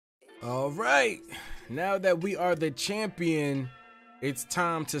All right, now that we are the champion, it's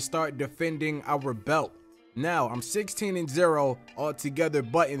time to start defending our belt. Now, I'm 16-0 altogether,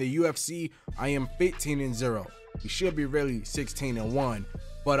 but in the UFC, I am 15-0. We should be really 16-1,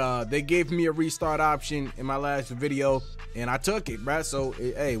 but they gave me a restart option in my last video, and I took it, bruh. So,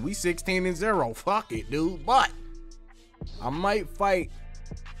 hey, we 16-0. Fuck it, dude. But I might fight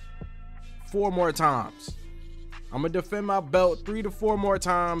 4 more times. I'm gonna defend my belt 3 to 4 more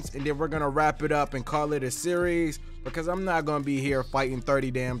times, and then we're gonna wrap it up and call it a series, because I'm not gonna be here fighting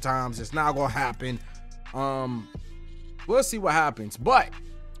 30 damn times. It's not gonna happen. We'll see what happens. But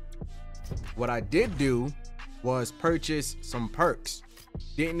what I did do was purchase some perks.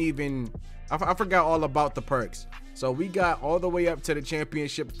 I forgot all about the perks. So we got all the way up to the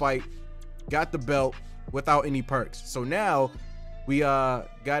championship fight, got the belt without any perks. So now we got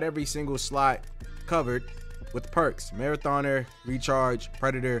every single slot covered with perks: Marathoner, Recharge,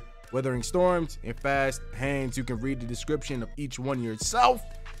 Predator, Withering Storms, and Fast Hands. You can read the description of each one yourself.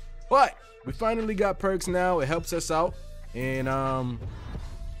 But we finally got perks now. It helps us out. And now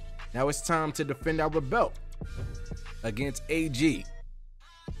it's time to defend our belt against AG.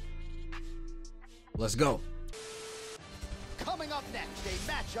 Let's go. Coming up next, a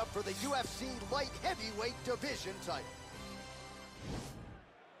matchup for the UFC light heavyweight division title.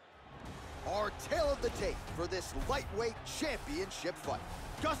 Our tale of the tape for this lightweight championship fight.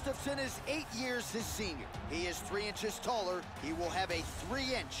 Gustafsson is 8 years his senior. He is 3 inches taller. He will have a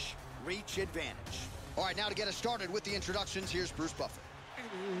 3-inch reach advantage. All right, now to get us started with the introductions, here's Bruce Buffer.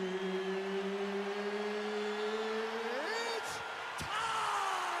 It's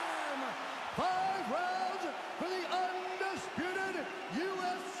time! 5 rounds for the undisputed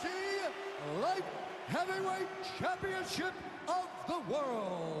UFC light heavyweight championship of the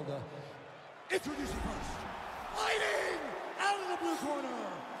world. Introducing first, fighting out of the blue corner.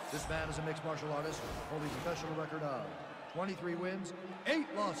 This man is a mixed martial artist holding a professional record of 23 wins,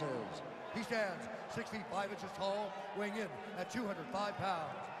 8 losses. He stands 6 feet 5 inches tall, weighing in at 205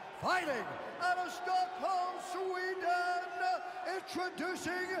 pounds. Fighting out of Stockholm, Sweden,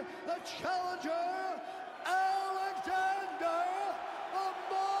 introducing the challenger, Alexander the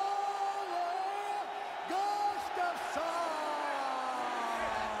Mauler Gustafsson.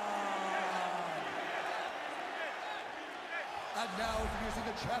 And now introducing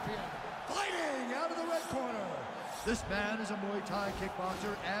the champion, fighting out of the red corner. This man is a Muay Thai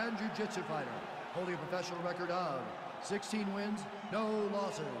kickboxer and jiu-jitsu fighter, holding a professional record of 16 wins, no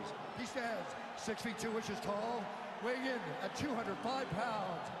losses. He stands 6 feet 2 inches tall, weighing in at 205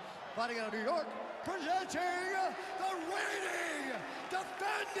 pounds. Fighting out of New York, presenting the reigning,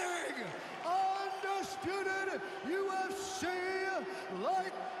 defending, undisputed UFC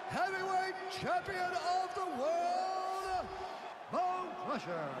light heavyweight champion of the world, Bone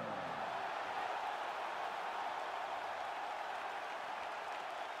Crusher.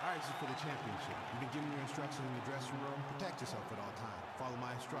 All right, this is for the championship. You've been given your instructions in the dressing room. Protect yourself at all times. Follow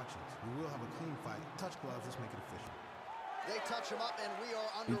my instructions. We will have a clean fight. Touch gloves. Let's make it official. They touch him up, and we are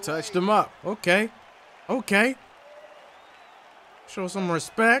underway. He touched him up. Okay. Okay. Show some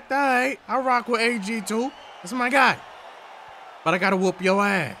respect. All right. I rock with AG too. That's my guy. But I gotta whoop your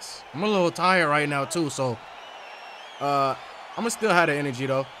ass. I'm a little tired right now too, so I'm gonna still have the energy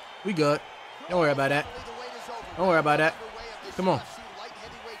though. We good. Don't worry about that. Don't worry about that. Come on.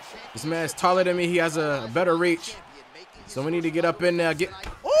 This man's taller than me. He has a better reach. So we need to get up in there. Get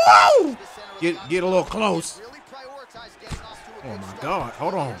a little close. Oh my God.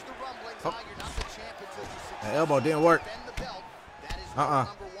 Hold on. Oh. That elbow didn't work.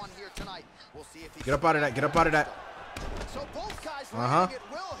 Get up out of that. Get up out of that.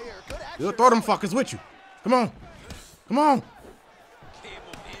 You'll throw them fuckers with you. Come on. Come on.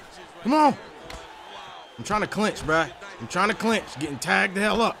 Come on. I'm trying to clinch, bruh. I'm trying to clinch. Getting tagged the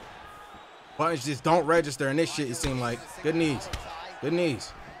hell up. Buttons just don't register in this shit, it seemed like. Good knees. Good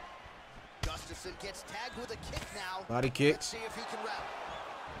knees. Body kicks.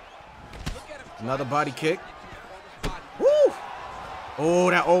 Another body kick. Woo! Oh,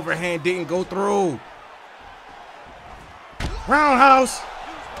 that overhand didn't go through. Roundhouse.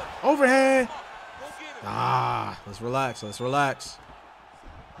 Overhand. Let's relax. Let's relax.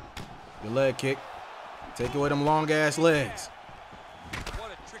 Your leg kick. Take away them long ass legs.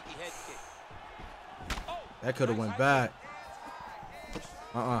 That could have went bad.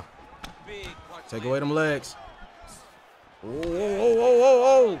 Take away them legs.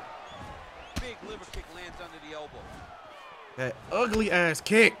 Oh. Big liver kick lands under the elbow. That ugly ass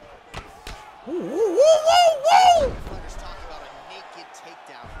kick. Woo.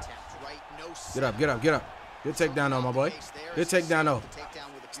 Get up. Good takedown though, my boy. Good takedown though.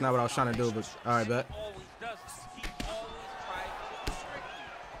 That's not what I was trying to do, but all right, bet.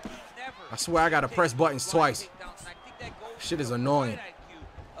 I swear I gotta press buttons twice. Shit is annoying.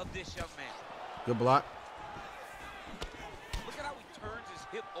 Good block. Look at how he turns his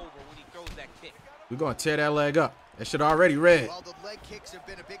hip over when he throws that kick. We're gonna tear that leg up. That shit already red. Well, the leg kicks have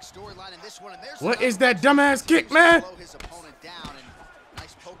been a big storyline in this one, and there's What is that dumbass kick, man? slow his opponent down, and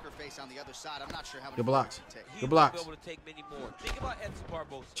nice poker face on the other side. I'm not sure how many Good blocks. he can take. Good blocks. He'll be able to take many more. Think about Edson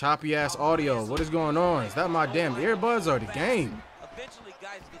Barboza. Choppy ass audio. What is going on? Is that my damn earbuds or the game? Eventually,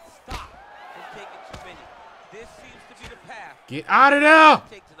 guys get stopped from taking too many. This seems to be the path. Get out of there!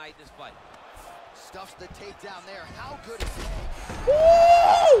 Take tonight in this fight. Stuffs the takedown there. How good is it? Woo! Not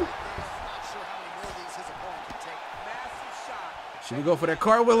sure how many more of these his opponent can take. Massive shot. Should we go for that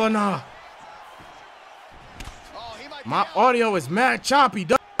cartwheel or not? Oh, he might be My out. audio is mad choppy.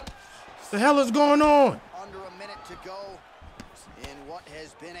 What the hell is going on? Under a minute to go in what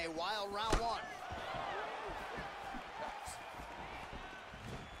has been a wild round one.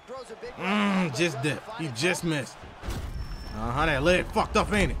 Throws a big right, Just but dip. doesn't He find it. just missed. That leg fucked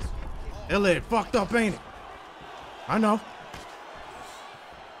up, ain't it? That leg fucked up, ain't it? I know.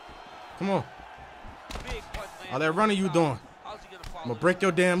 Come on. Big punch All that running you doing? How's he gonna follow I'm gonna break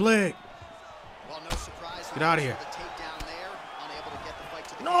your damn leg. Well, no surprise. Get outta here. The takedown there, unable to get the fight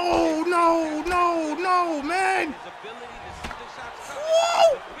to the No, no, no, no, man. his ability to see the shots coming,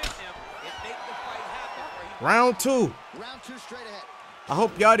 Woo! defend them, and make the fight happen for him. Round two. Round two straight ahead. I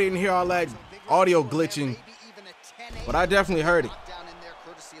hope y'all didn't hear all that audio glitching, but I definitely heard it.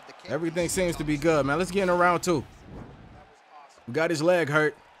 Everything seems to be good, man. Let's get into round two. We got his leg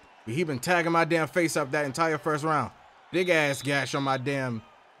hurt. He been tagging my damn face up that entire first round. Big ass gash on my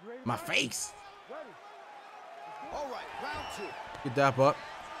face. All right, round two. Get that up.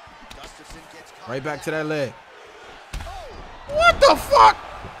 Gustafsson gets caught Right back in to that leg. Oh, What the fuck?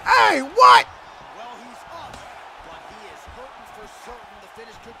 Hey, what? well, he's up, but he is hurting for certain. The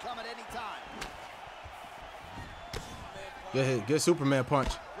finish could come at any time. Good hit. Good Superman punch.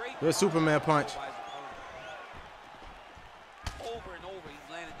 Good Superman punch. Over and over, he's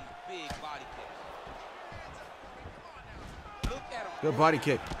landing these big body kicks. Look at him. Good body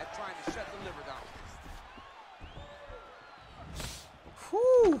kick. At trying to shut the liver down.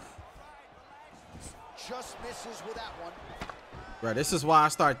 Whew. Just misses with that one. Bro, this is why I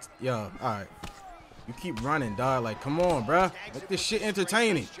start. Yo, all right. You keep running, dog. Like, come on, bro. Make this shit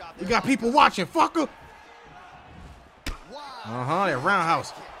entertaining. We got people watching, fucker. Wow. That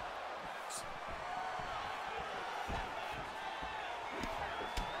roundhouse.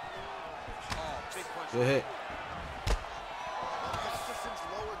 Oh, big punch. Good hit. Gustafsson's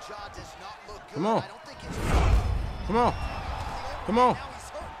lower jaw does not look good. Come on. I don't think it's Come on. Come on. now he's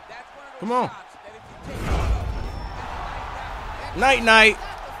hurt. That's one of those Come on. shots that if you take it up, Night, night.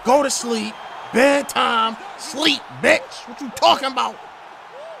 Go to sleep. Bedtime. Sleep, bitch. What you talking about?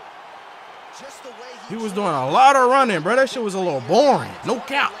 Just the way He was doing a lot of running, bro. That shit was a little boring. No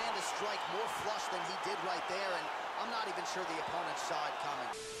cap. land a strike more flush than he did right there, and I'm not even sure the opponent saw it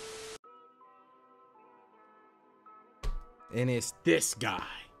coming. And it's this guy.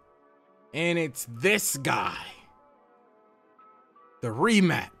 And it's this guy. The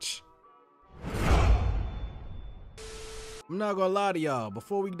rematch. I'm not gonna lie to y'all.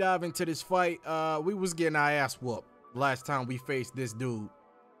 Before we dive into this fight, we was getting our ass whooped last time we faced this dude.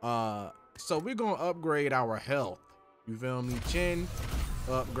 So we're gonna upgrade our health. You feel me? Chin,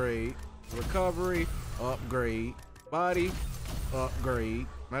 upgrade. Recovery, upgrade. Body, upgrade.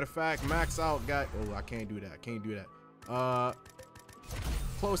 Matter of fact, max out got. Oh, I can't do that. Can't do that.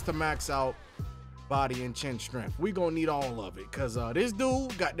 Close to max out body and chin strength. We gonna need all of it, cause this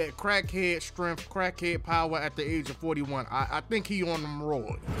dude got that crackhead strength, crackhead power at the age of 41. I think he on them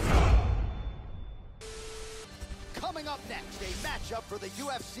roids. Coming up next, a matchup for the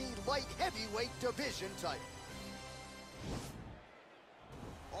UFC light heavyweight division title.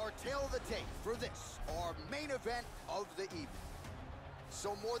 Our tale of the tape for this, our main event of the evening.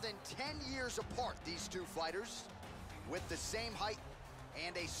 So more than 10 years apart, these two fighters, with the same height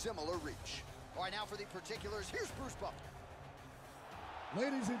and a similar reach. All right, now for the particulars, here's Bruce Buffer.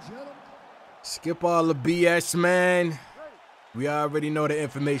 Ladies and gentlemen, Skip all the BS, man. We already know the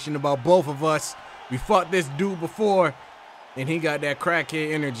information about both of us. We fought this dude before, and he got that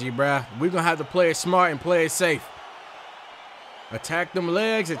crackhead energy, bruh. We're gonna have to play it smart and play it safe. Attack them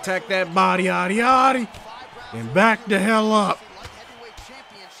legs, attack that body, yada yada, and back the hell up.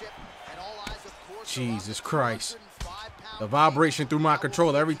 Jesus Christ. The vibration through my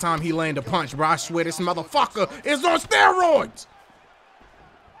controller every time he land a punch, bro. I swear this motherfucker is on steroids.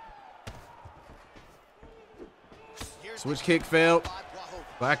 Switch kick failed.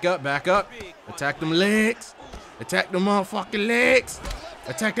 Back up, back up. Attack them legs. Attack them motherfucking legs.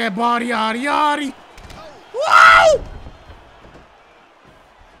 Attack that body, yaddy, yaddy. Whoa!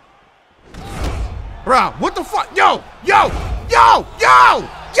 Bro, what the fuck? Yo, yo, yo, yo,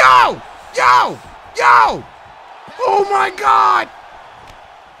 yo, yo, yo. Oh my God.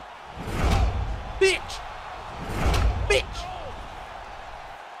 Bitch. Bitch.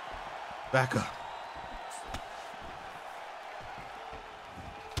 Back up.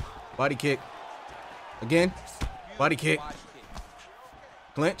 Body kick. Again. Body kick.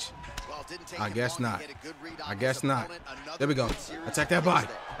 Clinch. I guess not. I guess not. There we go. Attack that body.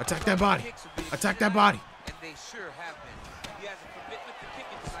 Attack that body. Attack that body. And they sure have been. He has a commitment to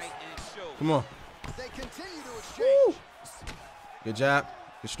kicking tonight, and it shows. Come on. They continue to exchange. Good jab.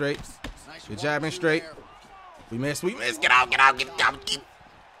 Good straight. Good jab and straight. We miss. We miss. Get out. Get out. Get out.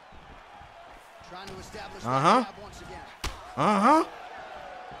 Uh-huh. Uh-huh.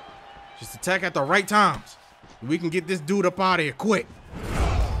 Just attack at the right times. We can get this dude up out of here quick.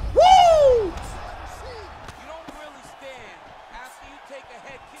 Woo!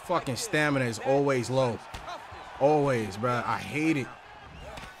 Fucking stamina is always low. Always, bruh. I hate it.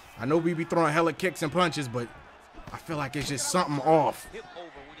 I know we be throwing hella kicks and punches, but I feel like it's just something off.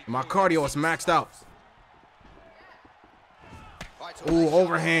 My cardio is maxed out. Ooh,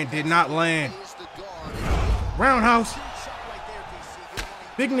 overhand did not land. Roundhouse.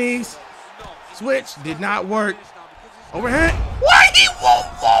 Big knees. Switch did not work. Overhand. Why he? Whoa,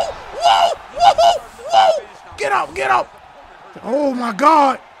 whoa, whoa, whoa, whoa. Get up, get up. Oh my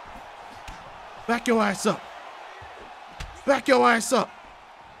God. Back your ass up. Back your ass up.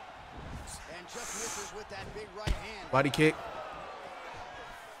 Body kick.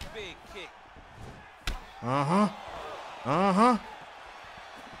 Big kick. Uh-huh. Uh-huh.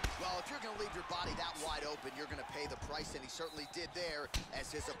 Well, if you're going to leave your body that wide open, you're going to pay the price, and he certainly did there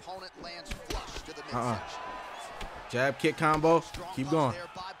as his opponent lands flush to the midsection. Jab kick combo. Keep going.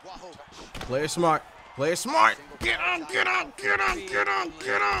 Play it smart. Play it smart. Get on, get on, get on, get on,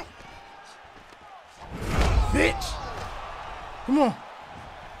 get on. Bitch. Come on.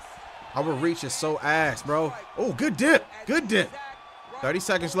 Our reach is so ass, bro. Oh, good dip. Good dip. 30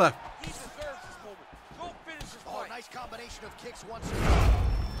 seconds left. Oh, nice combination of kicks once.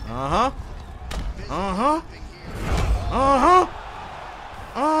 Uh-huh. Uh-huh. Uh-huh.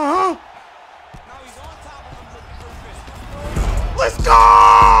 Uh-huh. Let's go!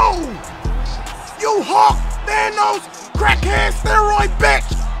 You Hawk, Thanos, crackhead, steroid bitch!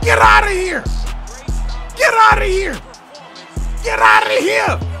 Get out of here! Get out of here! Get out of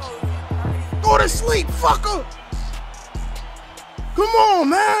here! Go to sleep, fucker! Come on,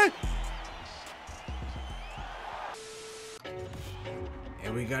 man!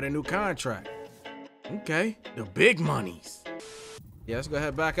 And we got a new contract. Okay, the big monies. Yeah, let's go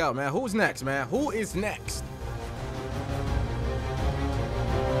ahead back out, man. Who's next, man? Who is next?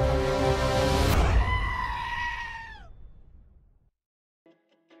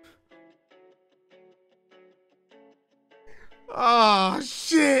 Oh,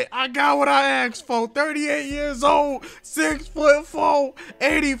 shit. I got what I asked for. 38 years old, 6'4",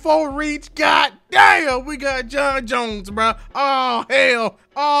 84 reach. God damn, we got John Jones, bro. Oh, hell.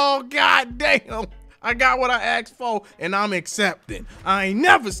 Oh, god damn. I got what I asked for, and I'm accepting. I ain't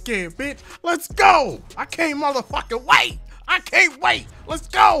never scared, bitch. Let's go. I can't motherfucking wait. I can't wait. Let's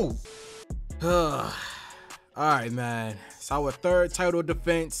go. All right, man. It's our third title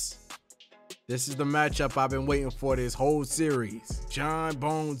defense. This is the matchup I've been waiting for this whole series. John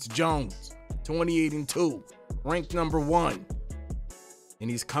Bones Jones, 28-2, ranked #1. And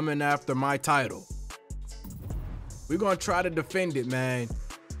he's coming after my title. We're gonna try to defend it, man.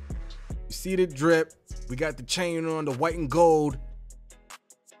 You see the drip. We got the chain on, the white and gold.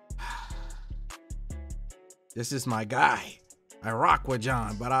 This is my guy. I rock with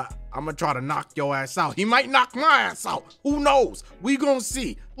John, but I'm gonna try to knock your ass out. He might knock my ass out. Who knows? We gonna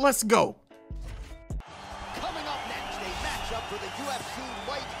see. Let's go. Coming up next, a matchup for the UFC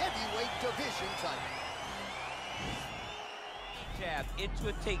light heavyweight division title. Jab into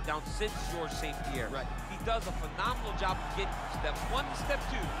a takedown since George St. Pierre. Right. He does a phenomenal job of getting from step 1 to step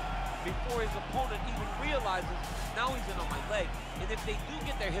 2 before his opponent even realizes now he's in on my leg. And if they do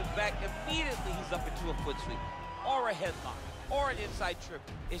get their hips back, immediately he's up into a foot sweep or a headlock or an inside trip.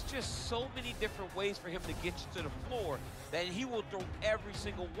 It's just so many different ways for him to get you to the floor that he will throw every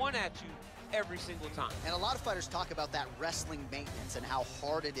single one at you every single time. And a lot of fighters talk about that wrestling maintenance and how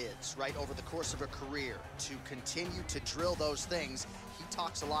hard it is, right, over the course of a career to continue to drill those things. He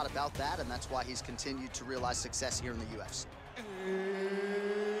talks a lot about that, and that's why he's continued to realize success here in the UFC.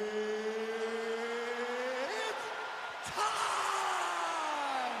 Time!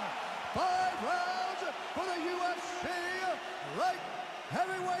 Light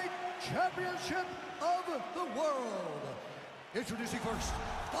Heavyweight Championship of the World. Introducing first,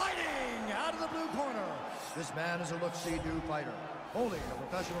 fighting out of the blue corner. This man is a look-see new fighter, holding a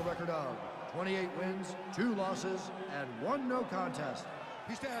professional record of 28 wins, 2 losses, and 1 no contest.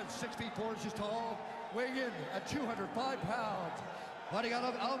 He stands 6 feet 4 inches tall, weighing in at 205 pounds. Fighting out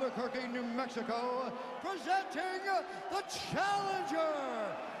of Albuquerque, New Mexico, presenting the challenger,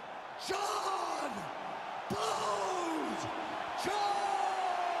 John Bones Jones!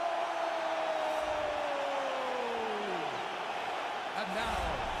 And now,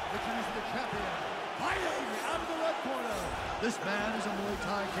 introducing the champion, fighting out of the red corner. This man is a Muay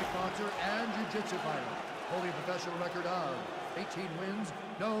Thai kickboxer and jiu-jitsu fighter, holding a professional record of 18 wins,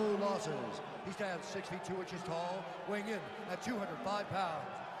 no losses. He stands 6 feet 2 inches tall, weighing in at 205 pounds.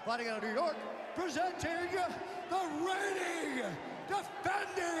 Fighting out of New York, presenting the reigning,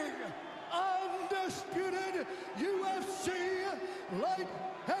 defending, undisputed UFC light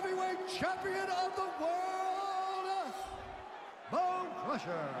heavyweight champion of the world, Bone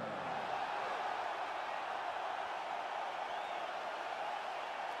Crusher.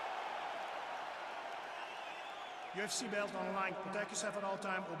 UFC belt on the line. Protect yourself at all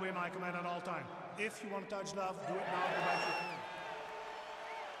time. Obey my command at all time. If you want to touch love, do it now. Go back to your corner.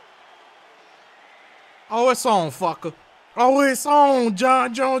 Oh, it's on, fucker. Oh, it's on,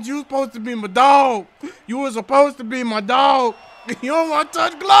 John Jones. You was supposed to be my dog. You were supposed to be my dog. You don't want to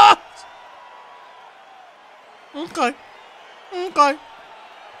touch gloves. Okay. Okay.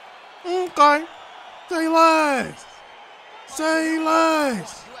 Okay. Say less. Say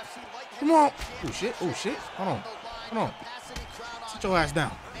less. Come on. Oh, shit. Oh, shit. Hold on. Hold on. Sit your ass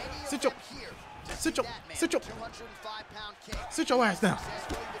down. Sit your ass down.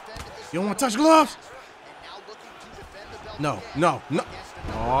 You don't want to touch gloves? No.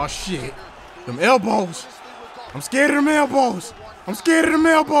 Oh, shit. Them elbows. I'm scared of them elbows.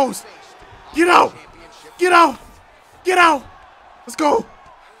 Get out. Let's go.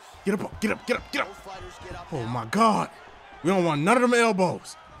 Get up. Oh, my God. We don't want none of them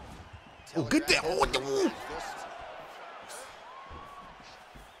elbows. Oh, good there.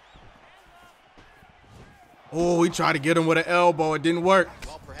 Oh, he tried to get him with an elbow. It didn't work.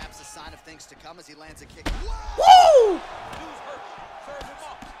 Well, perhaps a sign of things to come as he lands a kick. Woo!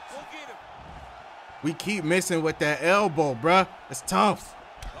 We keep missing with that elbow, bruh. It's tough.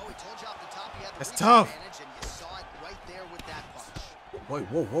 Well, we told you off the top he had the That's reach tough. advantage, and you saw it right there with that punch. Wait,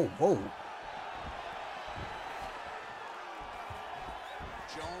 whoa.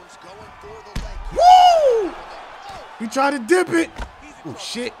 Jones going for the leg. Woo! He tried to dip it. Oh,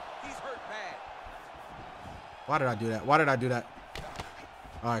 shit. He's hurt bad. Why did I do that?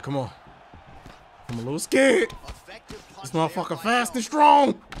 All right, come on. I'm a little scared. Effective punch This there motherfucker by fast and Jones.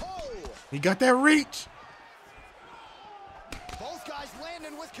 strong. Oh! He got that reach. Both guys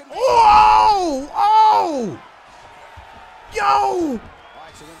landing with conviction. Oh! Yo! All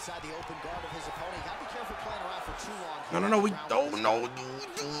right, so inside the open guard of his opponent. Got to be careful playing around for too long. No. We don't. No.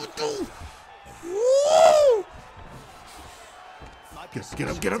 Woo!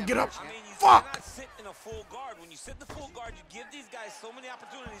 Get up. I mean, you Fuck. cannot sit in a full guard. When you sit in the full guard, you give these guys so many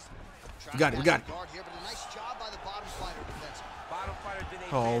opportunities. We got it. Guard here, but a nice job by the bottom fighter defense. Bottom fighter did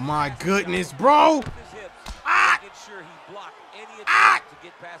a Oh my fantastic goodness, job bro. with his hips, Ah! making sure he blocked any attempt to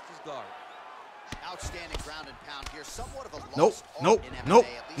get past his guard. Outstanding ground and pound here. Somewhat of a Nope, lost nope, art in MMA, nope,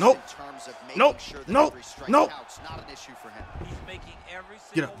 at least nope. in terms of making Nope, sure that nope, every strike nope. counts. Not an issue for him. He's making every Get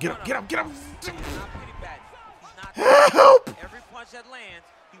single up. one Get of up. them. He's not pity patting. He's not Help! every punch that lands,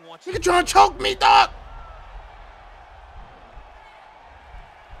 he wants you You trying to choke me, dog?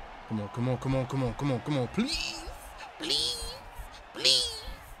 Come on. Please.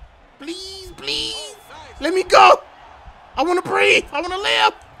 Let me go. I want to breathe. I want to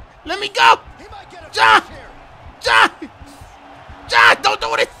live. Let me go. He might get a John, finish here. don't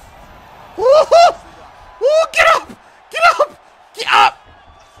do this. Woo-hoo. Woo, get up.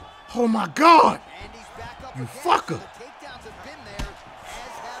 Oh my God. And he's back up You again, fucker. so the takedowns have been there,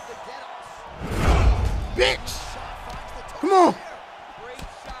 as have the get-ups. Bitch. Shot finds the toe Come on. there. great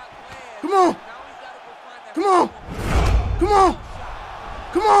shot lands. Come on. Now he's got to go find that Come on. shot. Come on.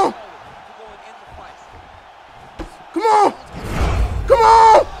 Come on. To go and end the fight. Come on.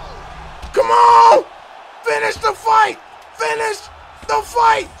 Finish the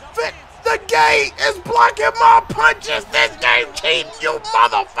fight. The gate is blocking my punches. This game cheating, you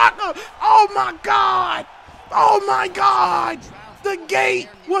motherfucker. Oh my God. The gate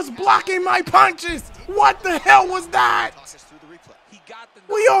was blocking my punches. What the hell was that? Talk us through the replay. He got the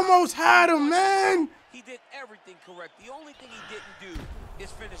We almost had him, man. He did everything correct. The only thing he didn't do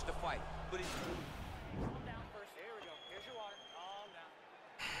is finish the fight. But he Calm down first. Here we go. Here's your water.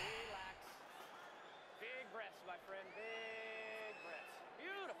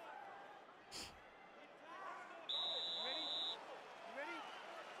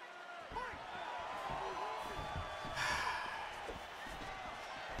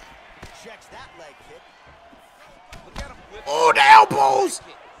 blocks that leg kick. Look at him whip. Oh, the elbows!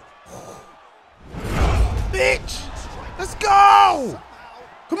 Bitch! Let's go!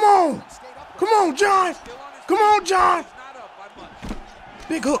 Come on! Come on, John! Come on, John! He's not up by much.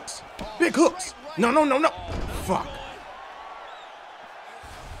 Big hooks! Big hooks! No, no, no, no! Fuck!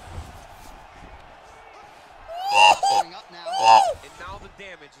 Going up now. And now the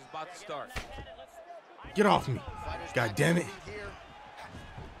damage is about to start. Get off me! God damn it!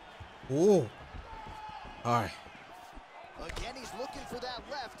 Oh! All right. Again, he's looking for that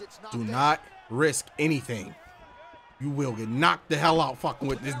left. It's not Do there. not risk anything. You will get knocked the hell out fucking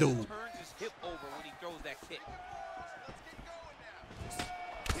with this dude. Turns his hip over when he throws that kick.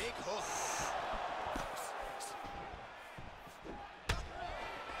 Big hook.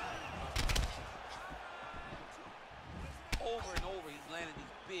 Over and over, he's landing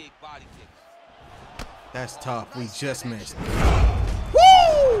these big body kicks. That's tough. We just missed.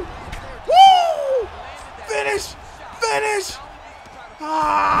 Woo! Woo! Finish! Finish!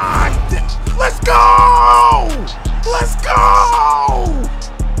 Ah! Let's go! Let's go!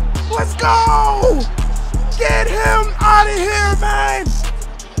 Let's go! Get him out of here, man!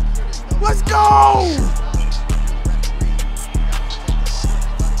 Let's go!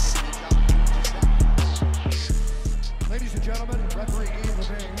 Ladies and gentlemen, referee Ian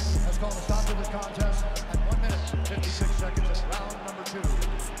Levine has called a stop to this contest at 1 minute, 56 seconds of round number 2.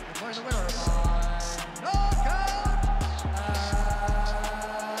 Declaring the winner by knockout and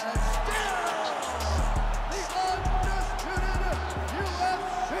still the undisputed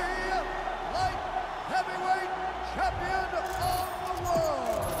UFC light heavyweight champion of the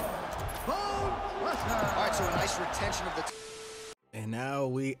world, Bone Crusher. All right, so a nice retention of the. And now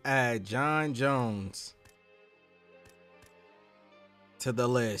we add John Jones to the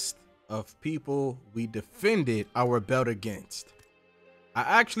list of people we defended our belt against. I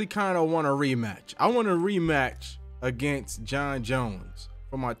actually kind of want a rematch. I want a rematch against John Jones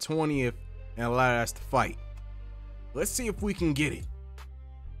for my 20th and last fight. Let's see if we can get it.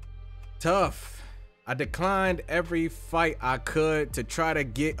 Tough. I declined every fight I could to try to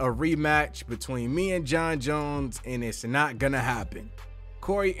get a rematch between me and John Jones, and it's not gonna happen.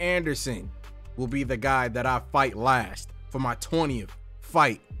 Corey Anderson will be the guy that I fight last for my 20th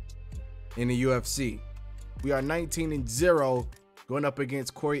fight in the UFC. We are 19-0 going up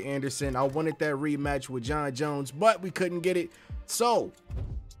against Corey Anderson. I wanted that rematch with John Jones, but we couldn't get it. So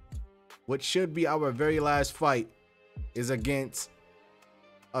what should be our very last fight is against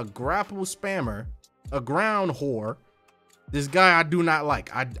a grapple spammer, a ground whore. This guy I do not like.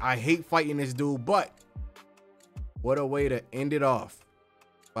 I hate fighting this dude, but what a way to end it off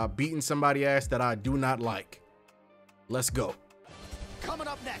by beating somebody ass that I do not like. Let's go. Coming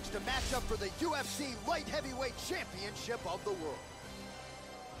up next, a matchup for the UFC Light Heavyweight Championship of the world.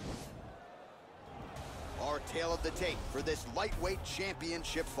 Our tale of the tape for this lightweight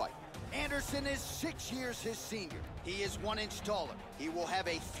championship fight. Anderson is 6 years his senior. He is 1 inch taller. He will have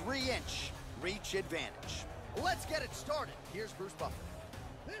a 3-inch reach advantage. Let's get it started. Here's Bruce Buffer.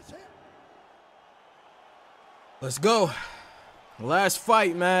 Let's go. Last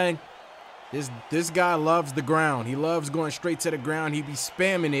fight, man. This guy loves the ground. He loves going straight to the ground. He be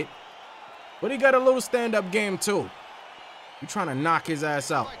spamming it. But he got a little stand-up game too. You trying to knock his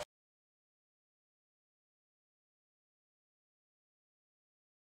ass out.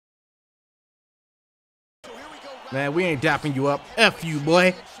 Man, we ain't dapping you up. F you,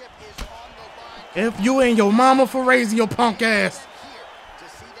 boy. F you and your mama for raising your punk ass.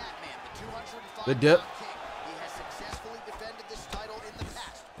 The dip.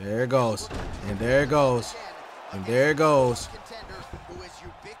 There it goes. And there it goes. And there it goes.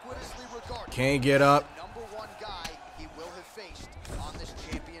 Can't get up.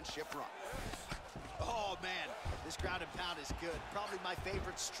 Oh man, this ground and pound is good. Probably my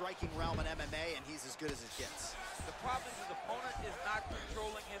favorite striking realm in MMA, and he's as good as it gets. The problem is his opponent is not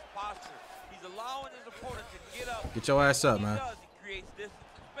controlling his posture. He's allowing his opponent to get up. Get your ass up, man. He does, he creates distance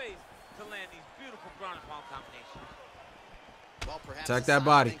and space to land these beautiful ground and pound combinations. Well, perhaps attack that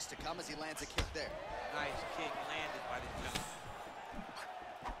body. To come as he lands a kick there. Nice kick landed by the jump.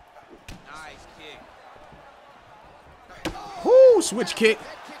 Nice kick. Whoo, switch kick.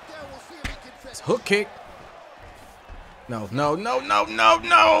 It's hook kick. No, no, no, no, no,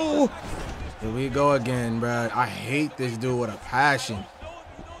 no. Here we go again, bro. I hate this dude with a passion.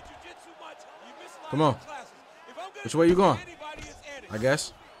 Come on. Which way you going? I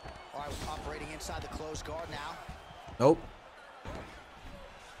guess. All right, operating inside the closed guard now. Nope.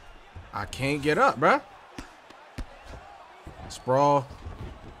 I can't get up, bruh. Sprawl.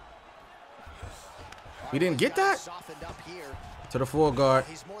 All He didn't get that? Softened up here. To the full guard.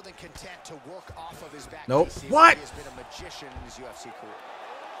 He's more than content to work off of his back. Nope. DC. What? He has been a magician in his UFC career.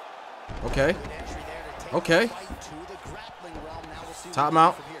 Okay. Good entry there to take Okay. the fight to the grappling realm. Now we'll see what Top he can do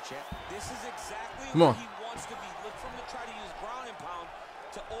out. from here, champ. This is exactly Come on. where he wants to be. Look for him to try to use ground and pound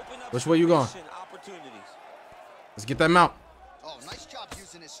to open up Which way you going? opportunities. Let's get that mount. Oh, nice job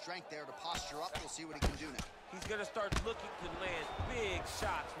using his strength there to posture up. We'll see what he can do now. He's going to start looking to land big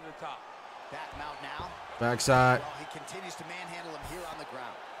shots from the top. Back mount now. Backside. Well, he continues to manhandle him here on the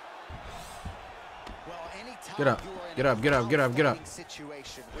ground. Well, anytime Get up. you are in Get a up. Get up. Get up. Get up. fighting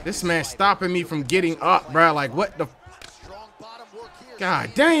situation with This your man fighter, stopping me from getting up, bro. Like, what the? strong bottom work here.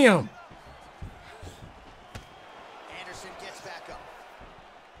 God damn. Anderson gets back up.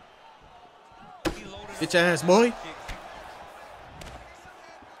 Get your ass, boy.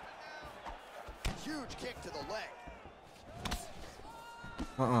 Huge kick to the leg.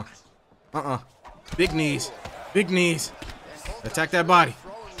 Big knees. Big knees. Attack that body.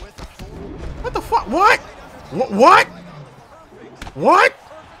 Throwing with the full What the fuck? What? What? What?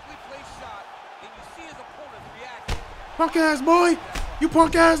 Perfectly placed shot, and you see his opponent reacting. Punk ass boy. You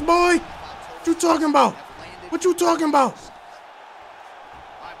punk ass boy. What you talking about? What you talking about? All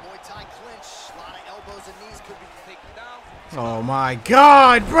right, Muay Thai clinch. A lot of elbows and knees could be Taken down. Oh my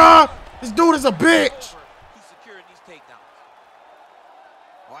God, bro. This dude is a bitch. He's securing these takedowns.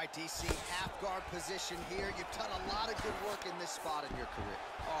 All right, DC, half guard position here. You've done a lot of good work in this spot in your career.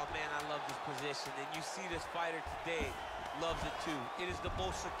 Oh man, I love this position, and you see this fighter today loves it too. It is the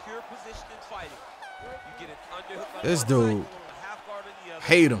most secure position in fighting. You get an underhook on This one dude. side, a half guard on the other,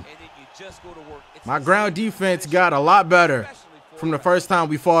 Hate him. and then you just go to work. It's My the ground same defense position, got a lot better especially for from the a first time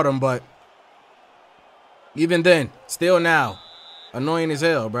we fought him, but even then, still now, annoying as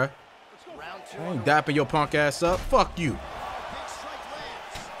hell, bro. Round two. I ain't dapping your punk ass up. Fuck you.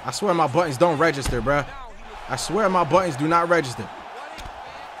 I swear my buttons don't register, bruh. I swear my buttons do not register.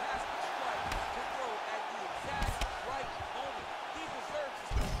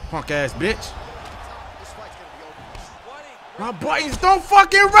 Punk ass bitch. This fight's gonna be over. My buttons don't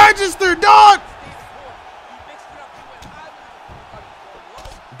fucking register, dog.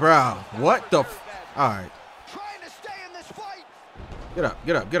 Bro, what the f— all right. Trying to stay in this fight. Get up,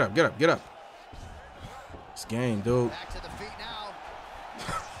 get up, get up, get up, get up. This game, dude. Back to the feet now.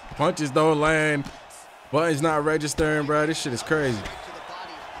 Punches don't land. Buttons not registering, bro. This shit is crazy. Right to the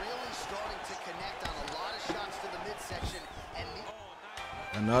body, really starting to connect on a lot of shots to the midsection.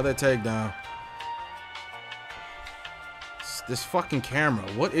 And Another takedown. This fucking camera.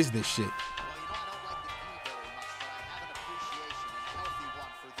 What is this shit? well, you know, I don't like the gi very much, but I have an appreciation and a healthy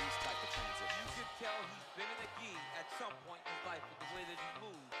one for these type of transitions. You can tell he's been in a gi at some point in his life with the way that he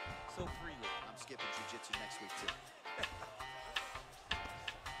moves so freely. I'm skipping jiu-jitsu next week too.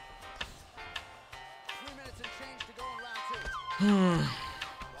 3 minutes and change to go in round two.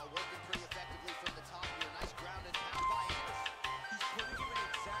 While working pretty effectively from the top here, nice ground and pound by Anderson. He's putting him in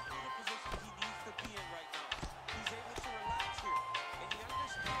exactly the position he needs to be in right now. He's able to relax here, and he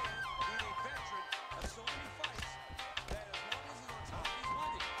understands, being a veteran of so many fights, that as long as he's on top, he's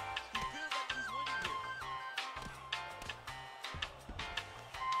winning. He feels like he's winning here.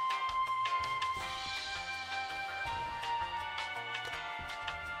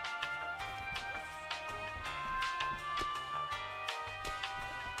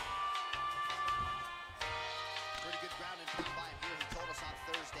 Pretty good ground and pound by him here. He told us on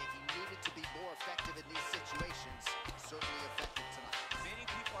Thursday he needed to be more effective in these situations. Certainly effective tonight. Many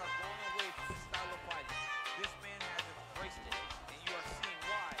people are going away from this style of fighting. This man has embraced it, and you are seeing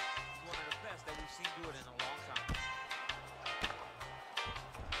why he's one of the best that we've seen do it in a long time.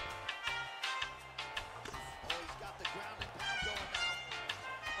 Oh, he's got the ground and pound going now.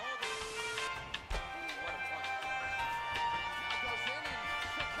 Oh, ooh, what a punch. Now goes in and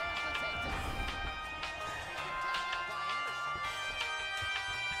secures the takedown. Taken down now by Anderson.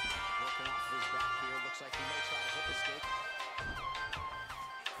 Working off his back here. Looks like he may try to hip escape.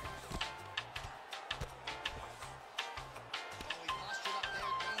 Oh, he postured up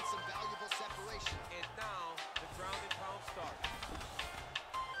there, gained some valuable separation. And now the ground and pound starts.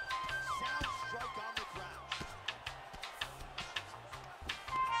 Sound strike on the ground.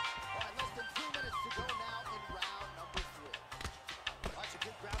 All right, less than 2 minutes to go now in round number 3. All right, it's a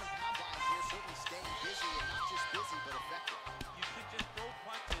good ground and pound by him here, certainly staying busy, and not just busy, but effective. You should just throw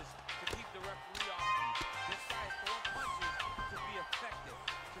punches to keep the referee off you. This guy is throwing punches to be effective,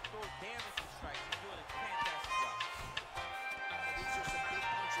 to throw damaging strikes. He's doing a fantastic job. These are some big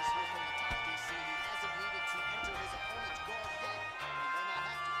punches here from the top, DC. He hasn't needed to enter his opponent's guard yet, and he may not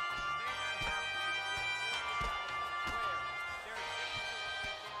have to.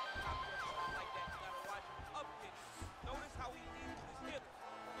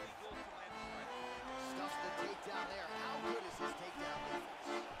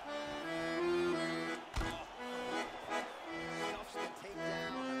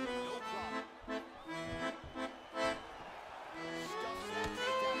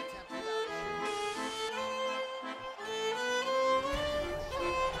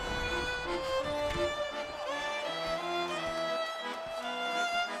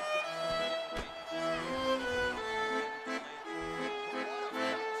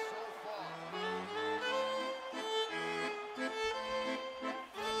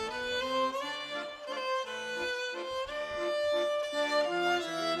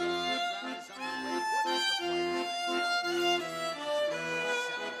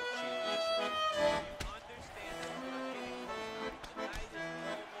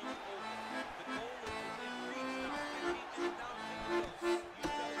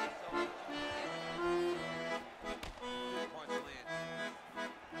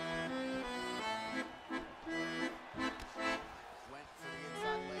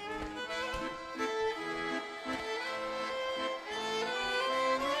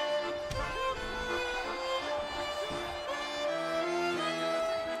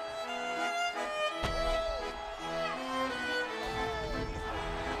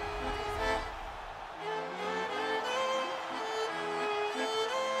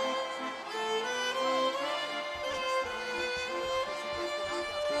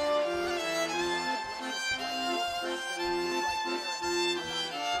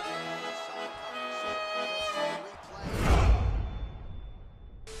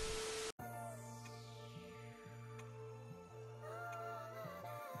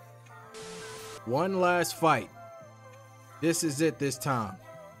 One last fight. This is it this time.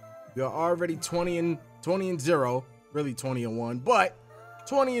 We are already 20-0, really 20-1, but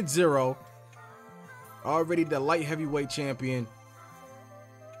 20-0. Already the light heavyweight champion.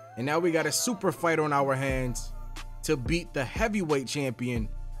 And now we got a super fight on our hands to beat the heavyweight champion,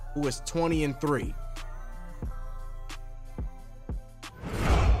 who is 20-3.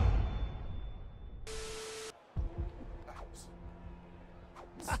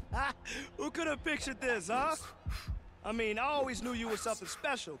 Who could have pictured this, huh? I mean, I always knew you were something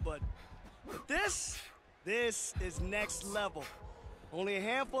special, but this is next level. Only a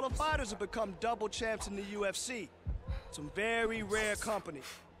handful of fighters have become double champs in the UFC. Some very rare company.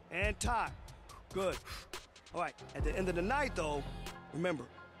 And time. Good. All right, at the end of the night, though, remember,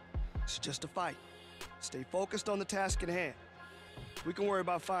 it's just a fight. Stay focused on the task at hand. We can worry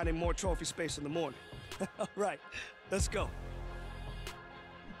about finding more trophy space in the morning. All right, let's go.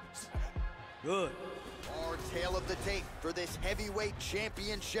 Good. Our tale of the tape for this heavyweight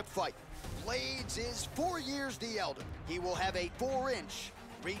championship fight. Blades is 4 years the elder. He will have a 4-inch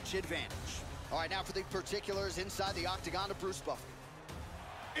reach advantage. All right, now for the particulars inside the octagon of Bruce Buffer.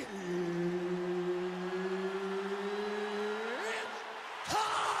 It's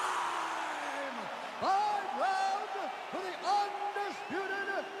time! 5 rounds for the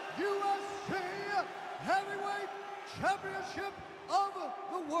undisputed UFC Heavyweight Championship of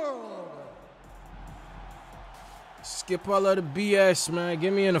the world. Skip all of the BS, man.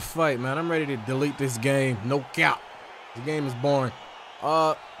 Get me in a fight, man. I'm ready to delete this game. No cap. The game is boring.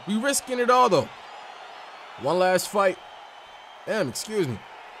 We risking it all, though. One last fight. Damn, excuse me.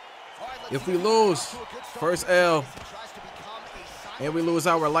 If we lose, first L, and we lose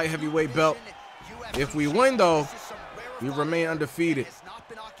our light heavyweight belt. If we win, though, we remain undefeated,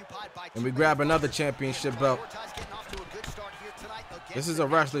 and we grab another championship belt. This is a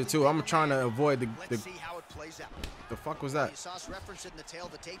wrestler, too. I'm trying to avoid the fuck was that?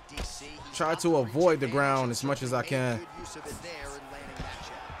 Try to avoid the ground as much as I can.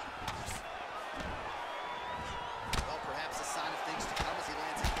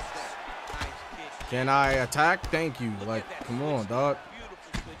 Can I attack? Thank you. Like, come on, dog.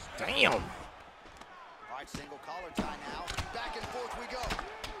 Damn. All right, single collar tie now. Back and forth we go.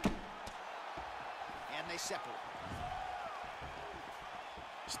 And they separate.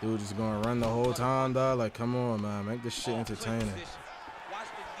 This dude just gonna run the whole time, dog. Like, come on, man. Make this shit entertaining. Watch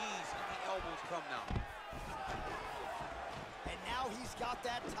the knees and the elbows come now. And now he's got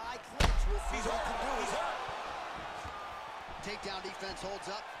that tie clinch. We'll see what he can do. Takedown defense holds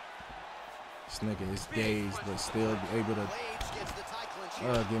up. This nigga is dazed, but still able to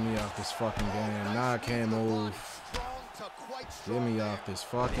get me off this fucking game. Now I can't move. Get me off this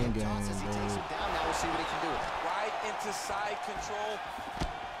fucking game, dude. Now we'll see what he can do. Right into side control.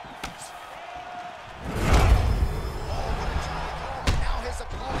 Now his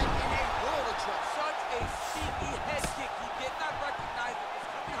opponent in a world of trouble. Such a sneaky head kick. He did not recognize it was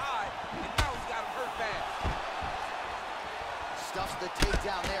coming high, and now he's got him hurt bad. Stuffs the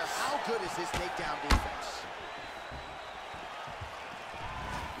takedown there. How good is his takedown defense?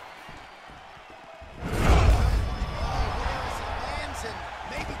 Lands and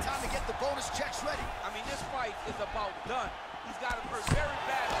maybe time to get the bonus checks ready. I mean, this fight is about done. He's got him hurt very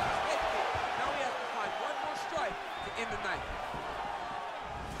bad on his head kick. Now he has to find one more strike to end the night.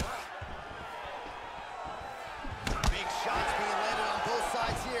 Big shots being landed on both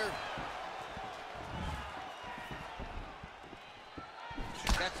sides here.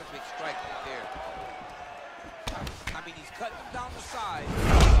 That's a big strike right there. I mean, he's cutting him down the side.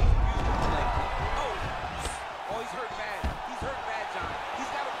 Oh, he's hurt bad. He's hurt bad, John.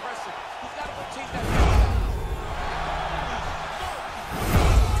 He's got to press him. He's got to go chase that ball.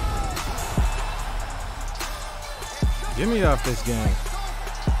 Get me off this game.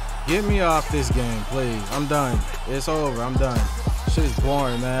 Get me off this game, please. I'm done. It's over. I'm done. Shit is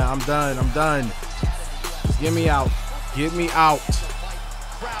boring, man. I'm done. I'm done. Just get me out. Get me out.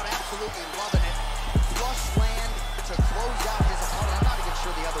 Crowd absolutely loving it. Flush land to close out his opponent. I'm not even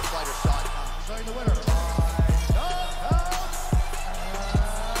sure the other fighter saw it. Showing the winner by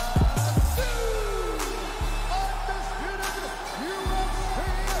undisputed UFC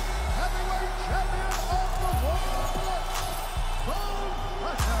Heavyweight Champion of the world,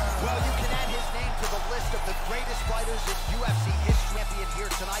 Well, you can add his name to the list of the greatest fighters in UFC history. Champion here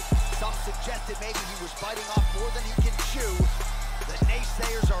tonight. Some suggested maybe he was biting off more than he can chew.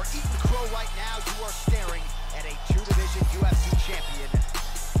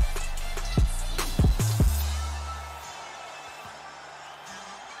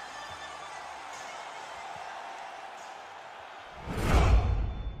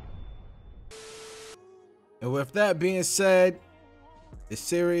 And with that being said, the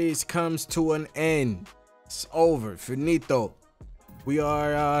series comes to an end. It's over. Finito. We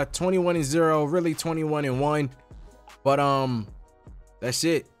are 21-0, really 21-1. But that's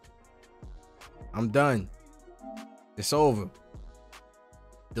it. I'm done. It's over.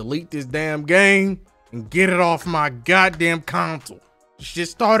 Delete this damn game and get it off my goddamn console. Shit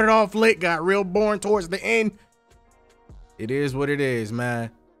started off lit, got real boring towards the end. It is what it is,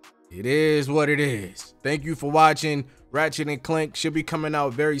 man. It is what it is. Thank you for watching. Ratchet and Clank should be coming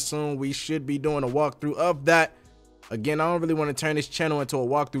out very soon. We should be doing a walkthrough of that. Again, I don't really want to turn this channel into a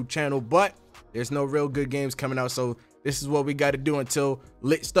walkthrough channel, but there's no real good games coming out, so this is what we got to do until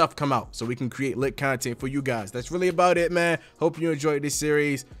lit stuff come out so we can create lit content for you guys. That's really about it, man. Hope you enjoyed this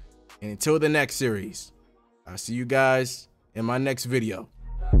series, and until the next series, I'll see you guys in my next video.